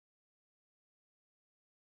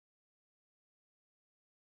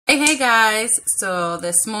guys, so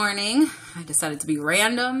this morning I decided to be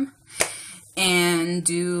random and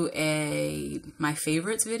do my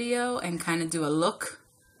favorites video and kind of do a look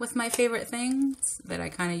with my favorite things that I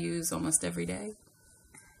kind of use almost every day.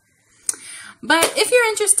 But if you're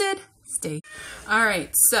interested, stay. Alright,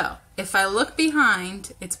 so if I look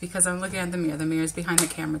behind, it's because I'm looking at the mirror. The mirror is behind the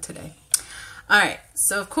camera today. Alright,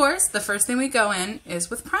 so of course the first thing we go in is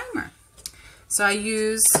with primer. So I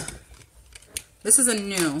use, this is a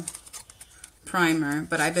new primer,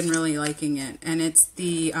 but I've been really liking it, and it's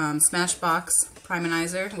the Smashbox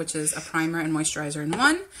Primenizer, which is a primer and moisturizer in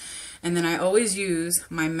one. And then I always use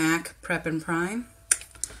my MAC Prep and Prime.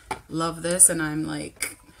 Love this, and I'm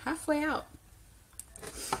like halfway out.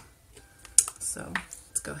 So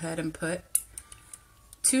let's go ahead and put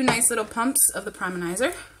two nice little pumps of the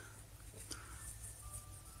Primenizer,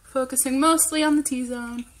 focusing mostly on the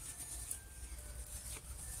T-zone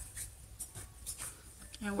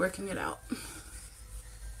and working it out.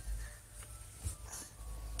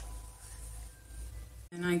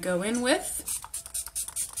 And I go in with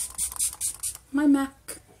my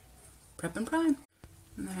MAC Prep and Prime.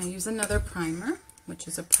 And then I use another primer, which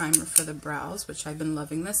is a primer for the brows, which I've been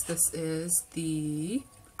loving this. This is the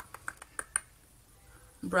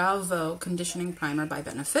Bravo Conditioning Primer by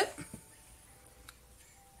Benefit.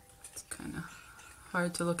 It's kind of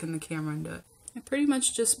hard to look in the camera and do it. I pretty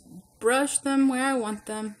much just brush them where I want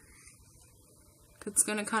them. It's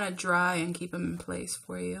going to kind of dry and keep them in place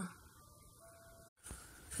for you.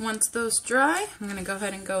 Once those dry, I'm going to go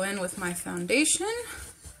ahead and go in with my foundation.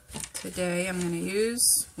 Today I'm going to use,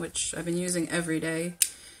 which I've been using every day,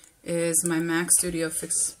 is my MAC Studio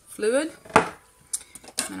Fix Fluid. And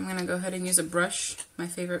I'm going to go ahead and use a brush, my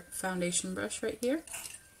favorite foundation brush right here.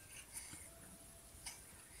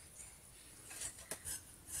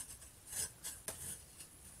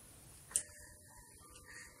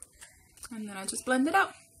 And then I just blend it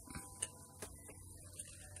out.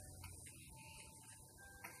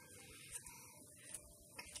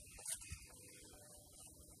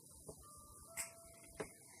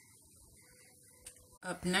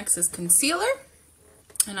 Up next is concealer,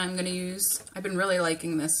 and I'm going to use, I've been really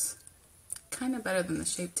liking this, kind of better than the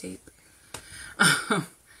Shape Tape.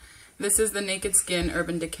 This is the Naked Skin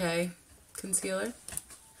Urban Decay concealer.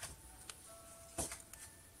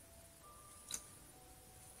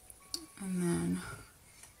 And then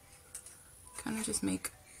kind of just make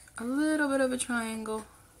a little bit of a triangle.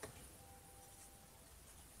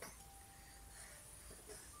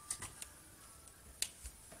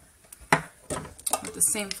 With the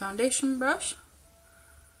same foundation brush.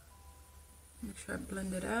 Make sure I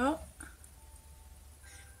blend it out.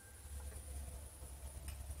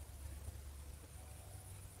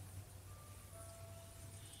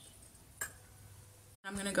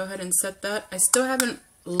 I'm going to go ahead and set that. I still haven't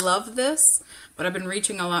loved this, but I've been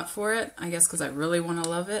reaching a lot for it, I guess because I really want to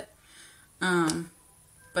love it.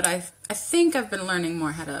 But I think I've been learning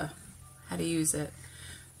more how to use it.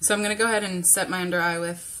 So I'm going to go ahead and set my under eye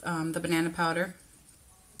with the Banana Powder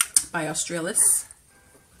by Australis.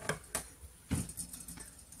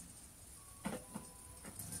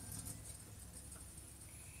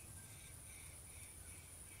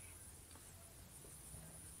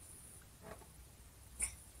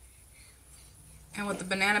 And what the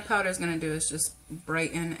banana powder is going to do is just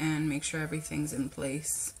brighten and make sure everything's in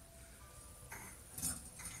place.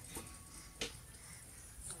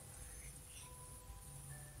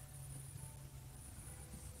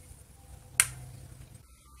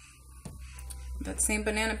 That same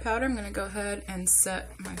banana powder, I'm going to go ahead and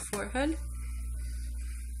set my forehead.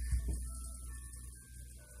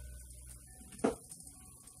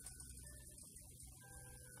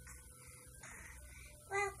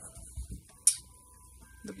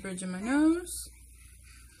 The bridge of my nose,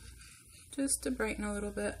 just to brighten a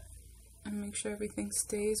little bit and make sure everything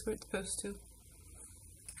stays where it's supposed to.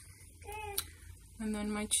 And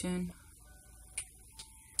then my chin.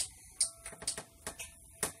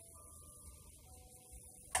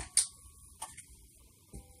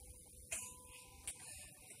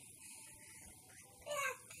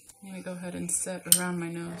 Let me go ahead and set around my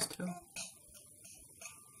nose too.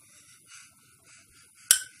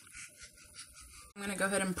 I'm going to go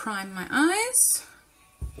ahead and prime my eyes.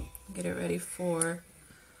 Get it ready for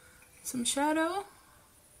some shadow.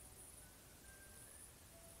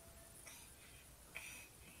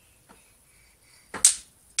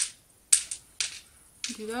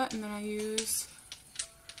 Do that, and then I use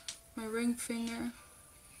my ring finger,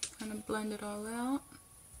 kind of blend it all out.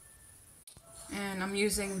 And I'm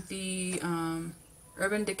using the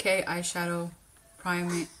Urban Decay eyeshadow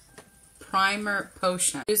Primer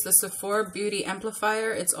Potion. I use the Sephora Beauty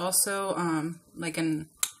Amplifier. It's also like an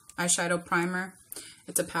eyeshadow primer.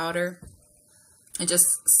 It's a powder. It just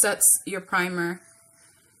sets your primer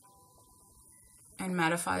and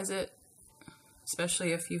mattifies it,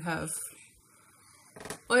 especially if you have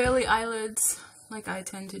oily eyelids like I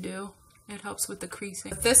tend to do. It helps with the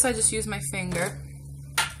creasing. With this, I just use my finger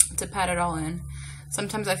to pat it all in.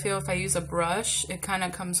 Sometimes I feel if I use a brush, it kind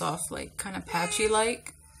of comes off like kind of patchy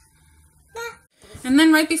like. And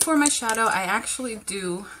then right before my shadow, I actually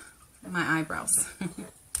do my eyebrows.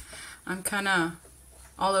 I'm kind of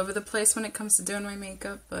all over the place when it comes to doing my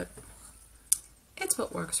makeup, but it's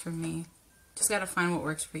what works for me. Just gotta find what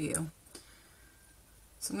works for you.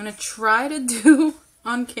 So I'm gonna try to do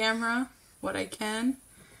on camera what I can,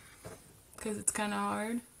 because it's kind of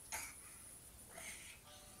hard.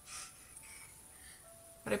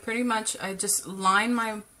 But I just line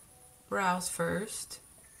my brows first.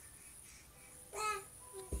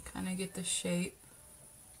 Kind of get the shape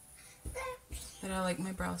that I like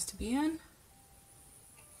my brows to be in.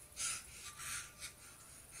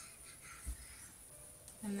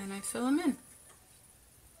 And then I fill them in.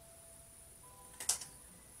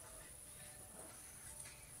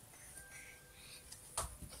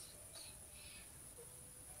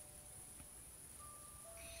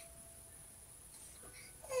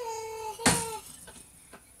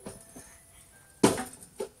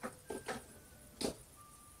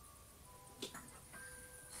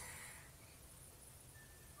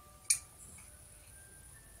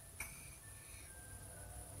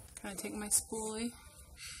 I take my spoolie,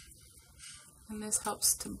 and this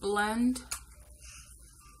helps to blend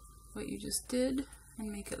what you just did and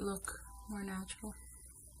make it look more natural.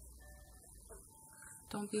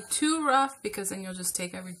 Don't be too rough, because then you'll just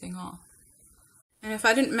take everything off. And if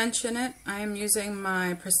I didn't mention it, I am using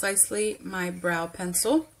my Precisely My Brow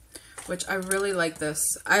Pencil, which I really like this.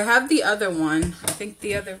 I have the other one. I think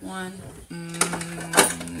the other one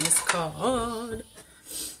is called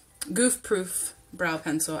Goof Proof Brow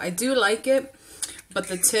Pencil. I do like it, but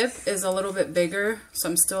the tip is a little bit bigger, so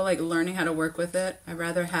I'm still like learning how to work with it. I'd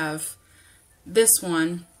rather have this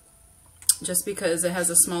one just because it has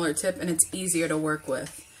a smaller tip and it's easier to work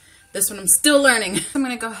with. This one I'm still learning. I'm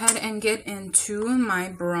going to go ahead and get into my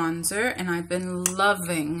bronzer, and I've been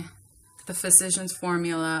loving the Physicians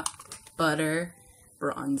Formula Butter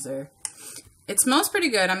Bronzer. It smells pretty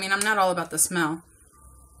good. I mean, I'm not all about the smell.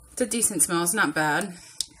 It's a decent smell. It's not bad.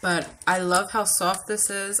 But I love how soft this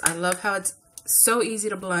is. I love how it's so easy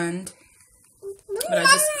to blend. But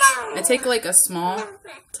I take like a small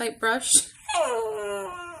type brush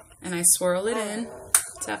and I swirl it in,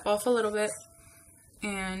 tap off a little bit,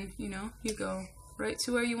 and you know, you go right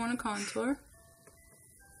to where you want to contour.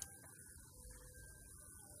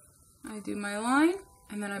 I do my line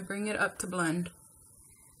and then I bring it up to blend.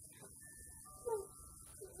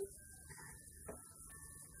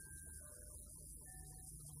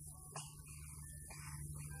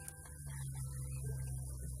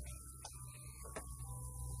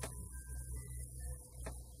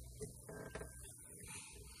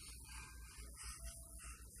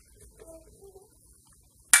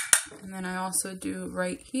 And then I also do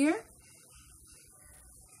right here,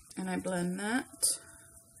 and I blend that.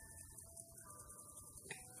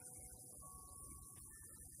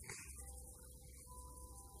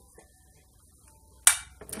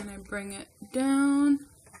 And I bring it down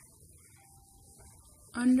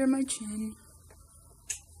under my chin.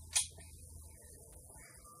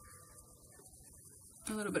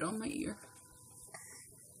 A little bit on my ear.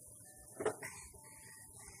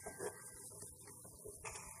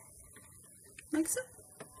 Like so.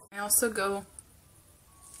 I also go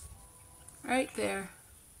right there.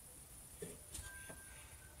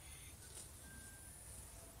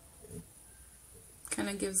 Kind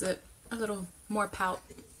of gives it a little more pout.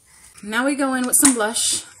 Now we go in with some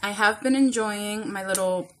blush. I have been enjoying my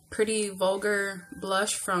little Pretty Vulgar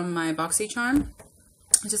blush from my BoxyCharm.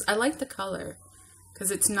 I like the color, because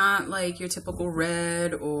it's not like your typical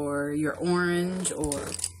red or your orange or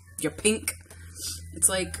your pink. It's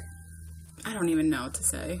like, I don't even know what to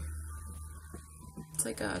say. It's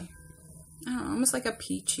like a, I don't know, almost like a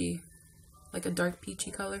peachy, like a dark peachy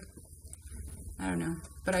color. I don't know.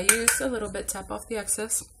 But I use a little bit, tap off the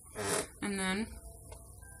excess, and then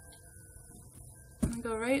I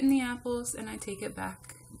go right in the apples and I take it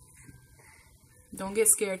back. Don't get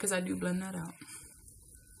scared, because I do blend that out.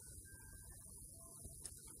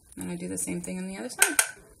 And I do the same thing on the other side.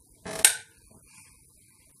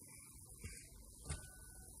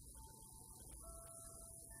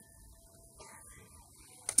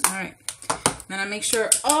 Alright, then I make sure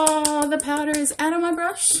all the powder is out of my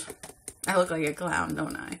brush, I look like a clown,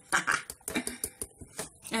 don't I?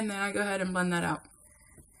 And then I go ahead and blend that out.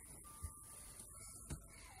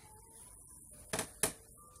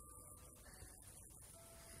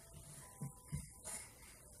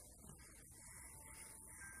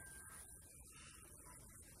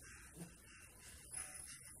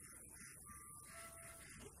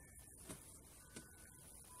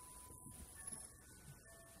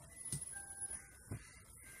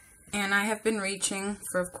 And I have been reaching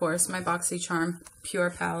for, of course, my BoxyCharm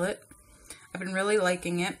Pure palette. I've been really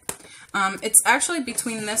liking it. It's actually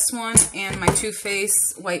between this one and my Too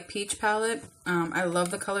Faced White Peach palette. I love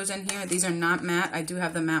the colors in here. These are not matte. I do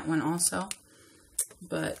have the matte one also.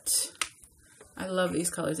 But I love these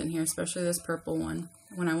colors in here, especially this purple one.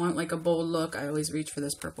 When I want like a bold look, I always reach for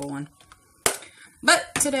this purple one.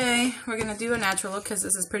 But today, we're going to do a natural look because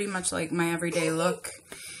this is pretty much like my everyday look.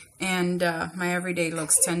 And my everyday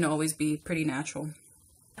looks tend to always be pretty natural.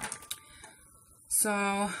 So,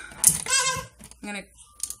 I'm going to,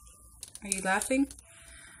 are you laughing?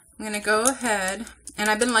 I'm going to go ahead,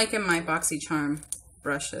 and I've been liking my BoxyCharm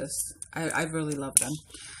brushes. I really love them.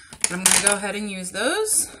 But I'm going to go ahead and use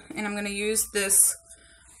those. And I'm going to use this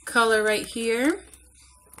color right here.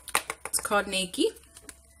 It's called Nakey.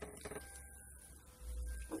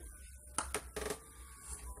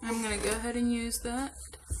 I'm going to go ahead and use that.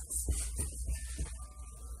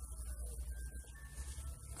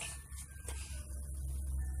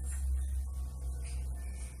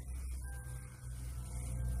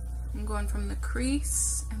 I'm going from the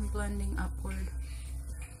crease and blending upward.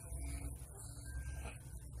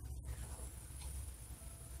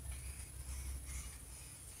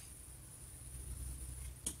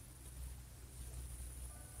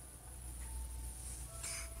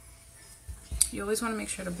 You always want to make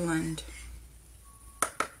sure to blend.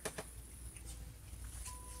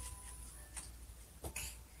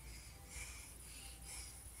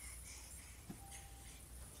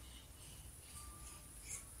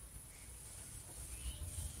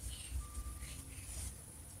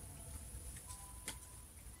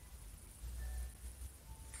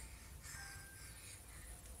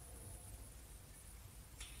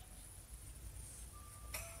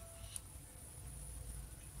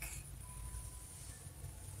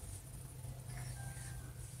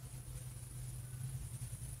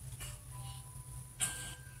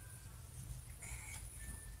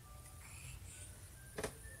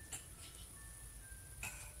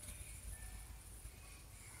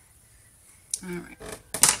 Alright.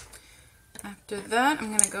 After that, I'm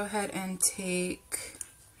going to go ahead and take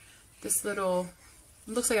this little,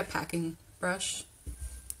 it looks like a packing brush.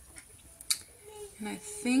 And I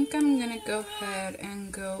think I'm going to go ahead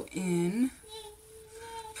and go in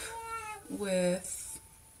with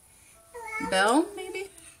Belle, maybe?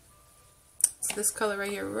 It's this color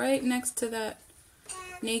right here, right next to that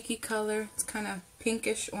Nakey color. It's kind of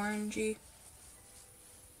pinkish orangey.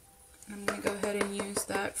 I'm going to go ahead and use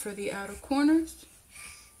that for the outer corners.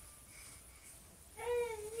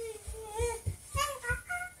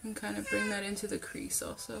 And kind of bring that into the crease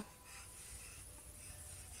also.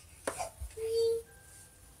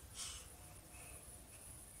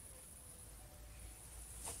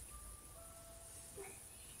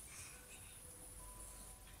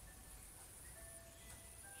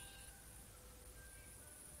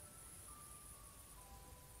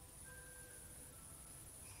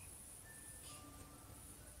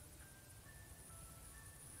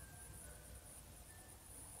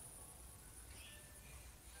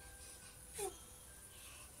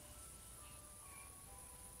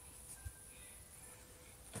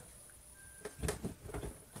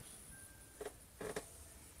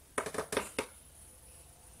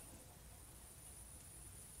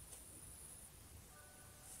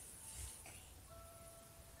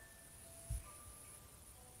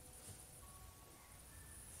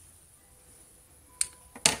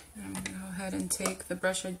 I'm going to go ahead and take the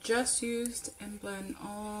brush I just used and blend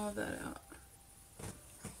all that out.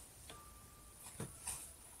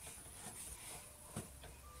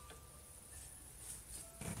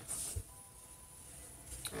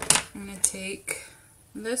 I'm going to take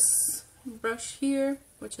this brush here,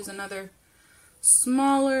 which is another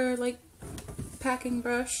smaller like packing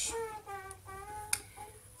brush,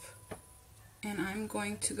 and I'm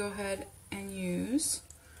going to go ahead and use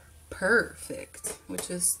Perfect, which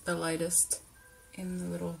is the lightest in the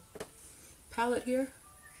little palette here.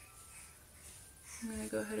 I'm going to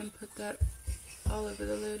go ahead and put that all over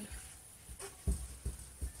the lid.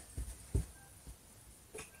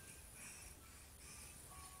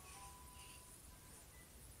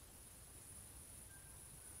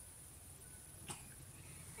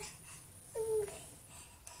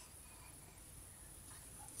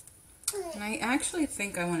 I actually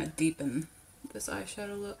think I want to deepen this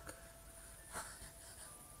eyeshadow look.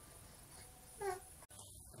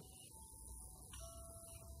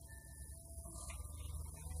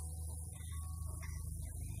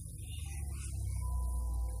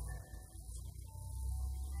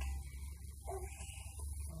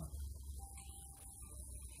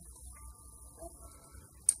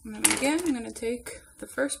 And then again, I'm going to take the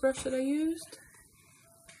first brush that I used,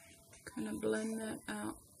 kind of blend that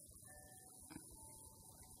out.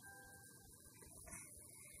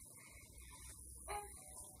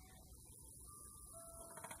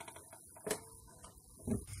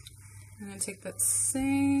 I'm going to take that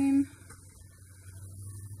same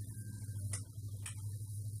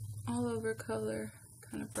all over color,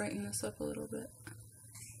 kind of brighten this up a little bit.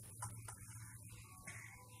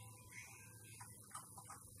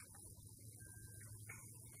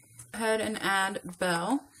 Go ahead and add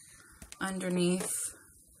Belle underneath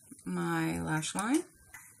my lash line.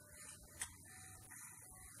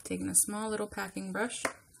 Taking a small little packing brush.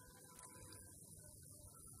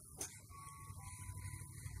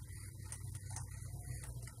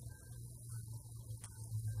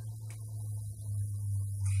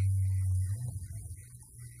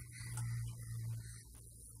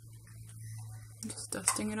 Just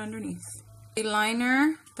dusting it underneath. The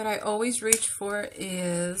liner that I always reach for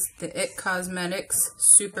is the IT Cosmetics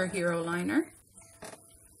Superhero Liner.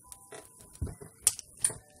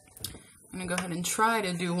 I'm going to go ahead and try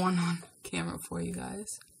to do one on camera for you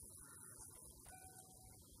guys.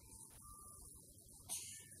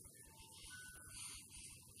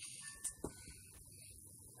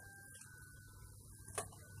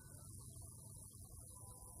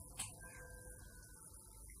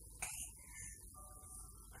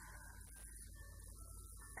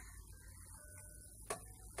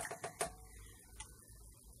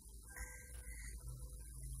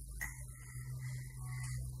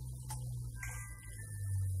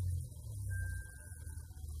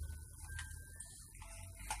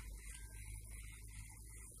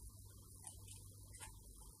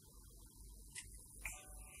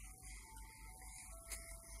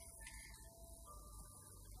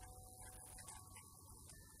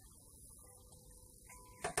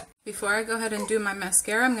 Before I go ahead and do my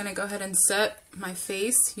mascara, I'm going to go ahead and set my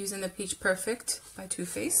face using the Peach Perfect by Too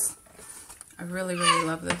Faced. I really, really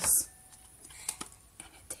love this. And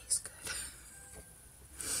it tastes good.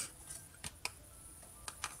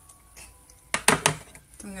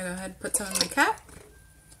 I'm going to go ahead and put some in my cap.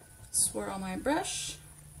 Swirl my brush.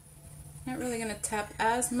 Not really going to tap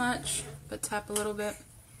as much, but tap a little bit.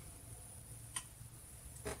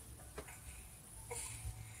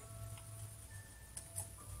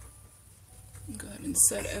 Go ahead and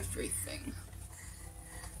set everything.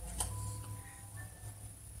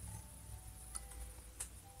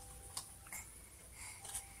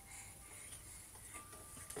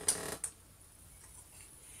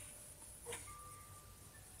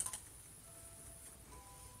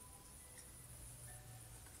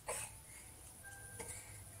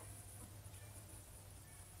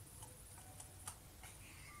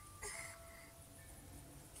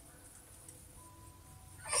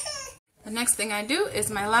 The next thing I do is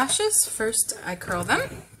my lashes. First, I curl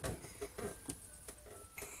them.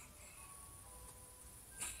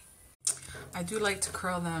 I do like to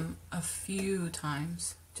curl them a few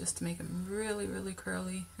times just to make them really, really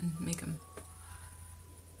curly and make them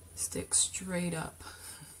stick straight up.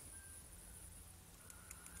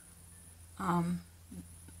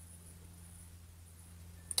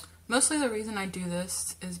 Mostly the reason I do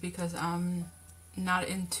this is because I'm not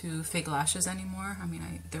into fake lashes anymore. I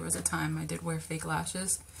mean, there was a time I did wear fake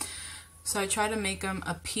lashes, so I try to make them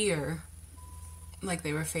appear like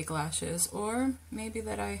they were fake lashes, or maybe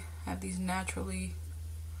that I have these naturally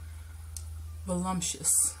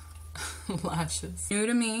voluptuous lashes. New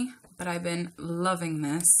to me, but I've been loving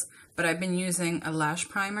this. But I've been using a lash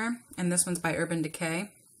primer, and this one's by Urban Decay,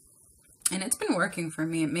 and it's been working for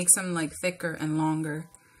me. It makes them like thicker and longer,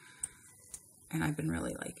 and I've been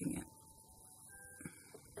really liking it.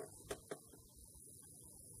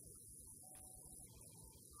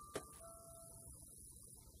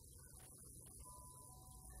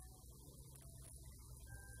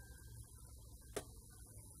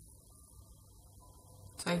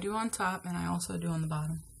 So I do on top, and I also do on the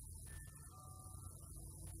bottom.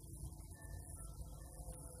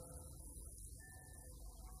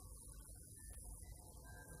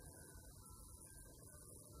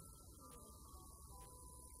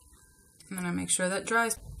 I'm gonna make sure that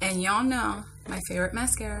dries. And y'all know my favorite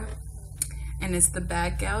mascara, and it's the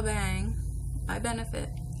Bad Gal Bang by Benefit.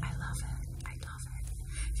 I love it. I love it.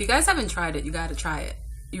 If you guys haven't tried it, you gotta try it.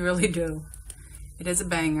 You really do. It is a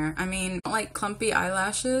banger. I mean, if you don't like clumpy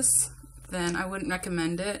eyelashes, then I wouldn't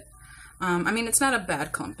recommend it. I mean, it's not a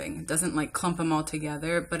bad clumping. It doesn't like clump them all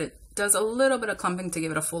together, but it does a little bit of clumping to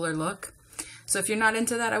give it a fuller look. So if you're not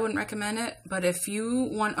into that, I wouldn't recommend it. But if you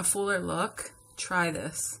want a fuller look, try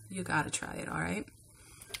this. You gotta try it, alright?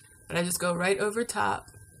 But I just go right over top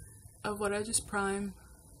of what I just primed.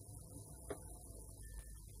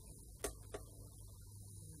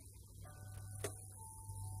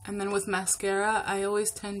 And then with mascara, I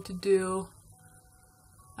always tend to do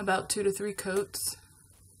about 2 to 3 coats,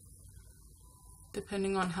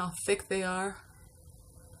 depending on how thick they are.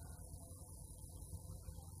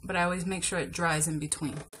 But I always make sure it dries in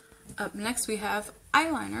between. Up next we have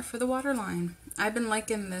eyeliner for the waterline. I've been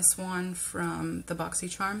liking this one from the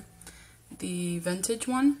BoxyCharm, the vintage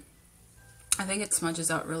one. I think it smudges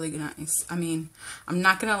out really nice. I mean, I'm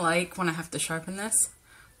not gonna like when I have to sharpen this,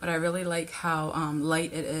 but I really like how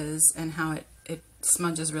light it is and how it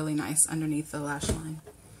smudges really nice underneath the lash line.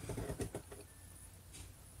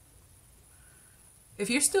 If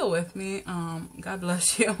you're still with me, God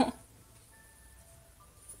bless you.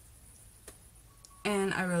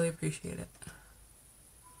 And I really appreciate it.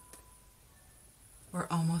 We're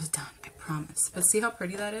almost done, I promise. But see how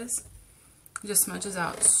pretty that is? It just smudges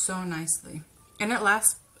out so nicely. And it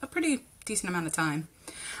lasts a pretty decent amount of time.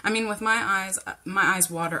 I mean, with my eyes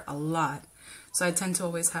water a lot. So I tend to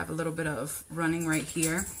always have a little bit of running right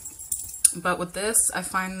here. But with this, I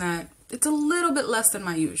find that it's a little bit less than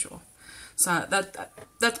my usual. So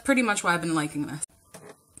that's pretty much why I've been liking this.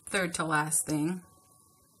 Third to last thing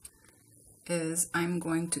is I'm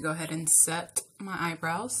going to go ahead and set my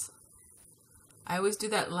eyebrows. I always do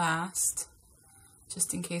that last,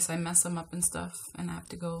 just in case I mess them up and stuff and I have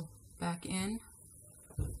to go back in.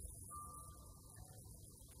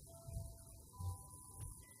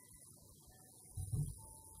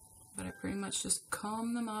 But I pretty much just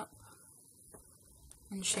comb them up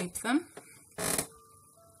and shape them.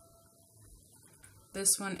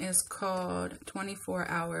 This one is called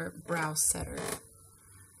 24-Hour Brow Setter,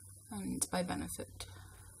 and it's by Benefit.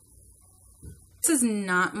 This is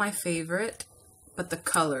not my favorite, but the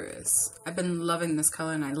color is. I've been loving this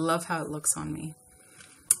color and I love how it looks on me.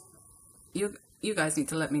 You guys need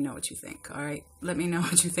to let me know what you think, alright? Let me know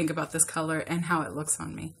what you think about this color and how it looks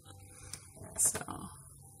on me. So...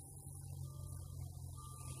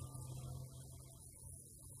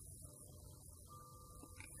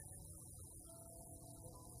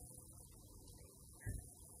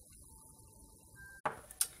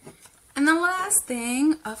 And the last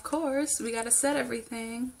thing, of course, we gotta set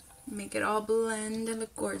everything, make it all blend and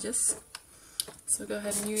look gorgeous. So go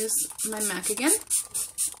ahead and use my MAC again.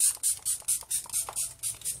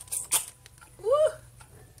 Woo!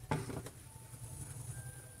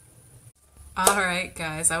 Alright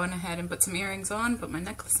guys, I went ahead and put some earrings on, put my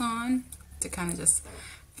necklace on to kind of just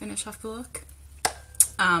finish off the look.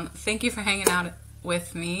 Thank you for hanging out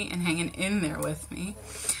with me and hanging in there with me.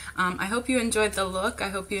 I hope you enjoyed the look. I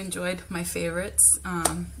hope you enjoyed my favorites.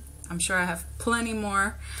 I'm sure I have plenty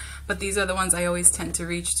more, but these are the ones I always tend to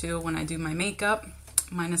reach to when I do my makeup,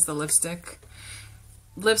 minus the lipstick.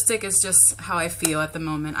 Lipstick is just how I feel at the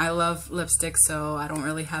moment. I love lipstick, so I don't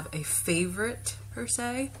really have a favorite per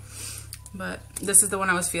se, but this is the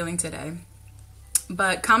one I was feeling today.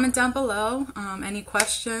 But comment down below any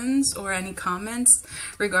questions or any comments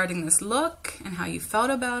regarding this look and how you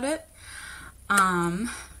felt about it.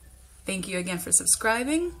 Thank you again for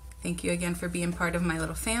subscribing. Thank you again for being part of my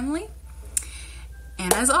little family.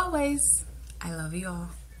 And as always, I love you all.